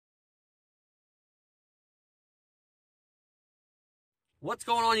What's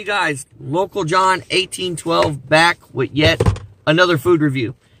going on, you guys? Local John 1812 back with yet another food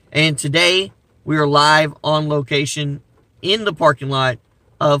review. And today we are live on location in the parking lot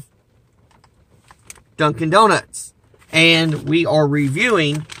of Dunkin Donuts. And we are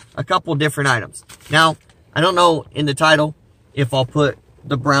reviewing a couple different items. Now, I don't know in the title if I'll put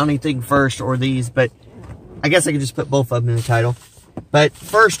the brownie thing first or these, but I guess I could just put both of them in the title. But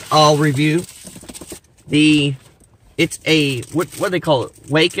first I'll review the... It's a, what do they call it?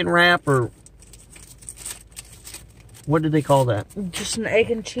 Waken wrap, or what do they call that? Just an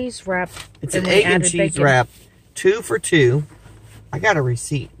egg and cheese wrap. It's an egg and cheese wrap. 2 for $2. I got a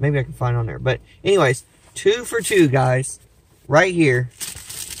receipt. Maybe I can find on there. But anyways, 2 for $2, guys. Right here.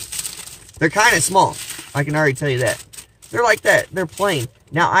 They're kind of small. I can already tell you that. They're like that. They're plain.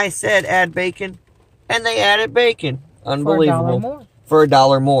 Now, I said add bacon, and they added bacon. Unbelievable. For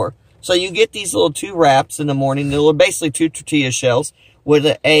 $1 more. So you get these little 2 wraps in the morning. They're basically 2 tortilla shells with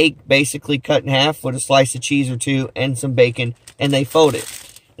an egg basically cut in half with a slice of cheese or 2 and some bacon, and they fold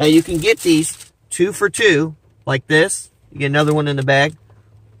it. Now you can get these 2 for $2 like this. You get another one in the bag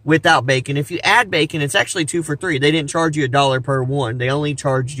without bacon. If you add bacon, it's actually 2 for $3. They didn't charge you $1 per one. They only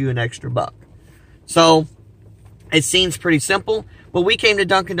charged you an extra $1. So it seems pretty simple. But we came to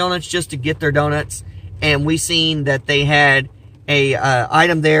Dunkin Donuts just to get their donuts, and we seen that they had a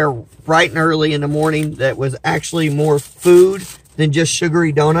item there bright and early in the morning that was actually more food than just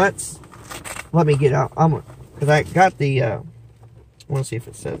sugary donuts. Let me get out. Because I got the, I want to see if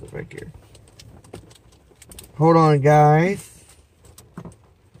it says it right here. Hold on, guys.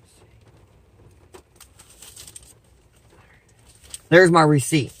 There's my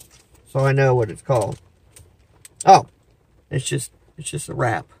receipt, so I know what it's called. Oh, it's just a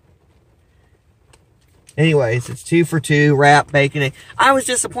wrap. Anyways, it's 2 for $2, wrap, bacon. I was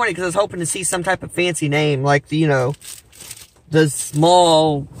disappointed because I was hoping to see some type of fancy name, like the, the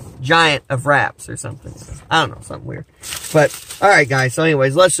small giant of wraps or something. I don't know, something weird. But, alright guys, so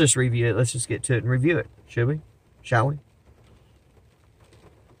anyways, let's just review it. Let's just get to it and review it. Should we? Shall we?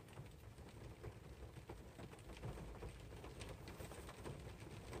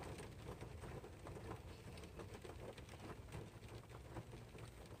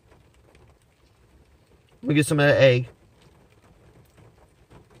 Let me get some of that egg.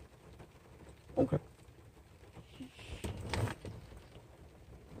 Okay.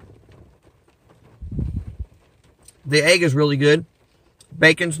 The egg is really good.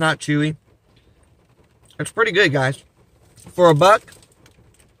 Bacon's not chewy. It's pretty good, guys. For $1,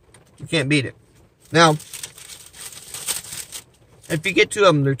 you can't beat it. Now, if you get 2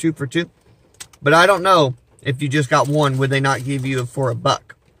 of them, they're 2 for $2. But I don't know if you just got one, would they not give you for $1? I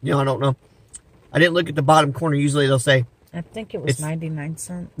don't know. I didn't look at the bottom corner. Usually they'll say... I think it was 99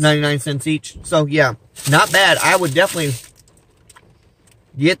 cents. 99 cents each. So, yeah. Not bad. I would definitely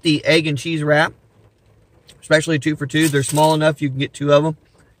get the egg and cheese wrap. Especially 2 for $2. They're small enough you can get 2 of them.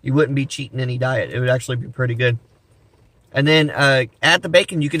 You wouldn't be cheating any diet. It would actually be pretty good. And then add the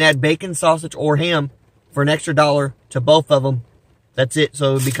bacon. You can add bacon, sausage, or ham for an extra $1 to both of them. That's it.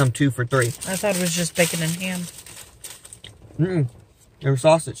 So it would become 2 for $3. I thought it was just bacon and ham. There was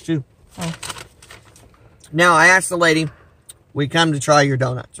sausage, too. Oh. Now, I asked the lady, we come to try your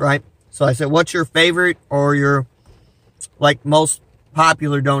donuts, right? So I said, what's your favorite or your, most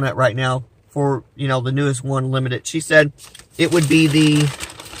popular donut right now for, the newest one, limited? She said it would be the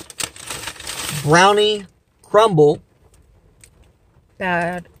Brownie Crumble.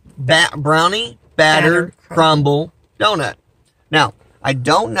 Brownie Battered Crumble Donut. Now, I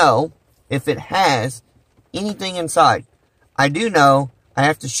don't know if it has anything inside. I do know I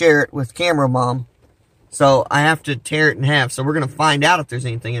have to share it with Camera Mom. So, I have to tear it in half. So, we're going to find out if there's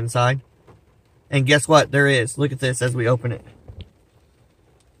anything inside. And guess what? There is. Look at this as we open it.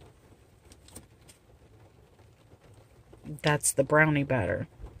 That's the brownie batter.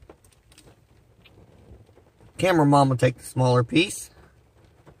 Camera Mom will take the smaller piece.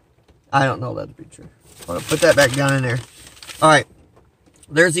 I don't know that to be true. I'll put that back down in there. Alright.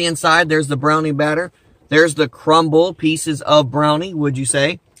 There's the inside. There's the brownie batter. There's the crumble pieces of brownie, would you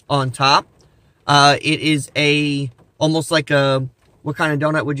say, on top. It is almost like a, what kind of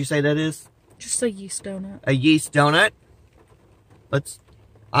donut would you say that is? Just a yeast donut. A yeast donut.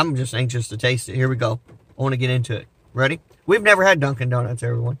 I'm just anxious to taste it. Here we go. I want to get into it. Ready? We've never had Dunkin Donuts,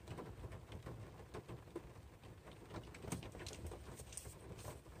 everyone.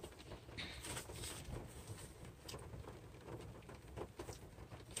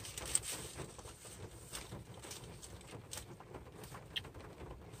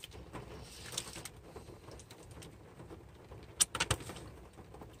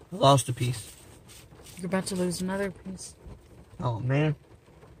 I lost a piece. You're about to lose another piece. Oh, man.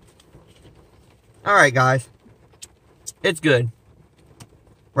 Alright, guys. It's good.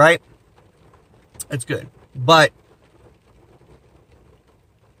 Right? It's good. But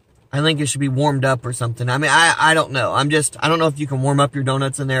I think it should be warmed up or something. I mean, I don't know. I don't know if you can warm up your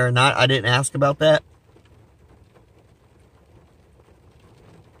donuts in there or not. I didn't ask about that.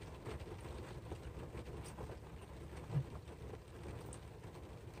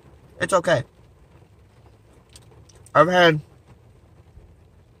 It's okay. I've had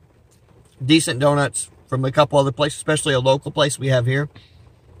decent donuts from a couple other places, especially a local place we have here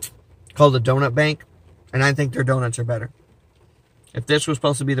called the Donut Bank, and I think their donuts are better. If this was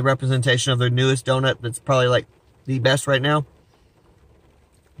supposed to be the representation of their newest donut that's probably like the best right now,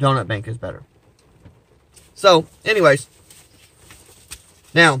 Donut Bank is better. So, anyways,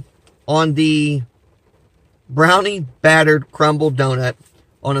 now on the Brownie battered crumble donut,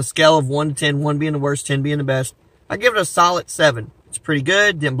 on a scale of 1 to 10, 1 being the worst, 10 being the best, I give it a solid 7. It's pretty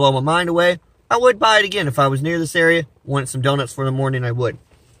good, didn't blow my mind away. I would buy it again if I was near this area, wanted some donuts for the morning, I would.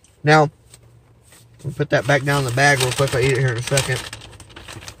 Now, we'll put that back down in the bag real quick. I'll eat it here in a second.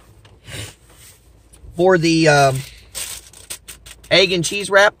 For the egg and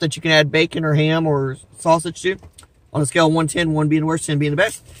cheese wrap that you can add bacon or ham or sausage to, on a scale of 1 to 10, 1 being the worst, 10 being the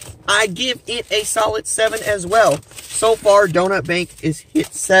best, I give it a solid 7 as well. So far, Donut Bank is hit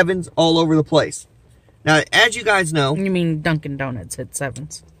 7s all over the place. Now, as you guys know... You mean Dunkin Donuts hit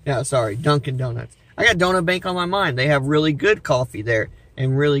 7s. Yeah, sorry, Dunkin Donuts. I got Donut Bank on my mind. They have really good coffee there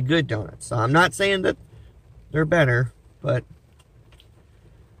and really good donuts. So I'm not saying that they're better, but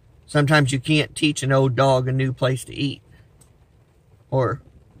sometimes you can't teach an old dog a new place to eat. Or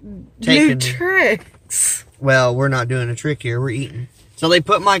new tricks. Well, we're not doing a trick here. We're eating. So they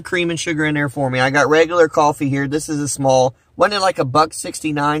put my cream and sugar in there for me. I got regular coffee here. This is a small. Wasn't it like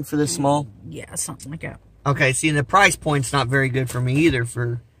 $1.69 for this small? Yeah, something like that. Okay, see, the price point's not very good for me either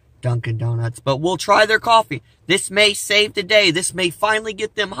for Dunkin' Donuts. But we'll try their coffee. This may save the day. This may finally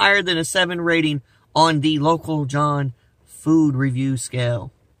get them higher than a 7 rating on the Local John food review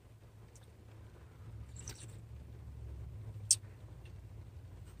scale.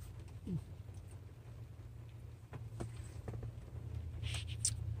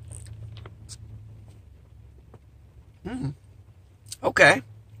 Okay.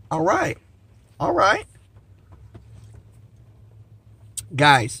 All right. All right.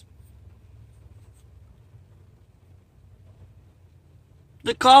 Guys.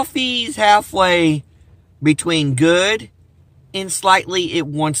 The coffee's halfway between good and slightly it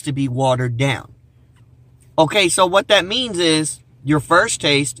wants to be watered down. Okay, so what that means is your first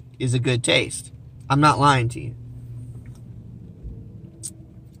taste is a good taste. I'm not lying to you.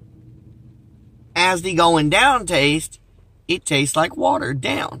 As the going down taste, it tastes like watered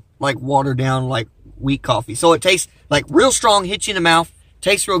down. Like watered down, like weak coffee. So it tastes like real strong, hits you in the mouth,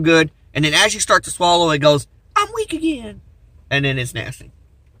 tastes real good, and then as you start to swallow, it goes, I'm weak again. And then it's nasty.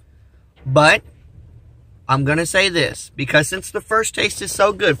 But I'm going to say this, because since the first taste is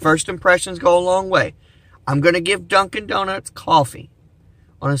so good, first impressions go a long way. I'm going to give Dunkin' Donuts coffee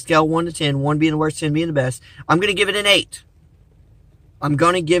on a scale of 1 to 10, 1 being the worst, 10 being the best. I'm going to give it an 8. I'm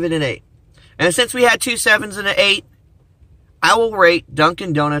going to give it an 8. And since we had 2 7s and an 8, I will rate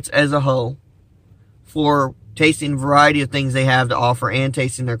Dunkin' Donuts as a whole for tasting a variety of things they have to offer and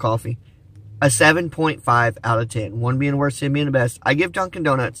tasting their coffee. A 7.5 out of 10. 1 being the worst, 10 being the best. I give Dunkin'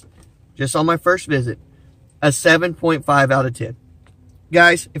 Donuts, just on my first visit, a 7.5 out of 10.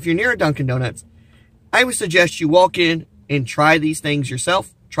 Guys, if you're near a Dunkin' Donuts, I would suggest you walk in and try these things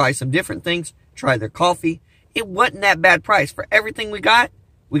yourself. Try some different things. Try their coffee. It wasn't that bad price. For everything we got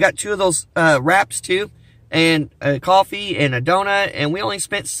 2 of those wraps too, and a coffee and a donut, and we only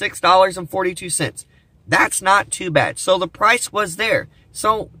spent $6.42. That's not too bad. So the price was there.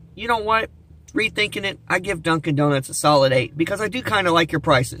 So, you know what? Rethinking it, I give Dunkin' Donuts a solid 8, because I do kind of like your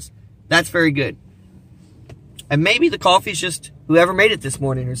prices. That's very good. And maybe the coffee's just whoever made it this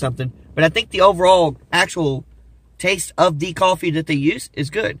morning or something. But I think the overall actual taste of the coffee that they use is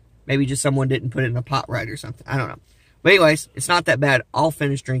good. Maybe just someone didn't put it in a pot right or something. I don't know. But anyways, it's not that bad. I'll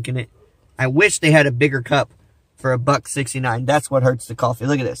finish drinking it. I wish they had a bigger cup for $1.69. That's what hurts the coffee.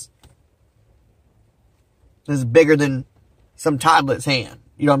 Look at this. This is bigger than some toddler's hand.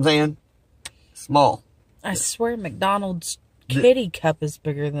 You know what I'm saying? Small. I swear McDonald's kitty cup is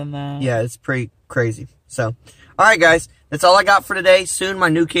bigger than that. Yeah, it's pretty crazy. So, alright guys, that's all I got for today. Soon my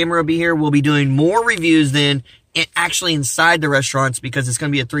new camera will be here. We'll be doing more reviews then, actually inside the restaurants, because it's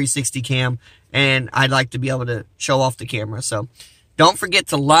going to be a 360 cam, and I'd like to be able to show off the camera. So, don't forget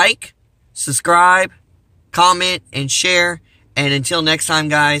to like, subscribe, comment, and share. And until next time,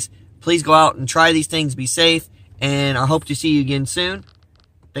 guys, please go out and try these things. Be safe. And I hope to see you again soon.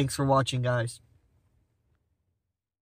 Thanks for watching, guys.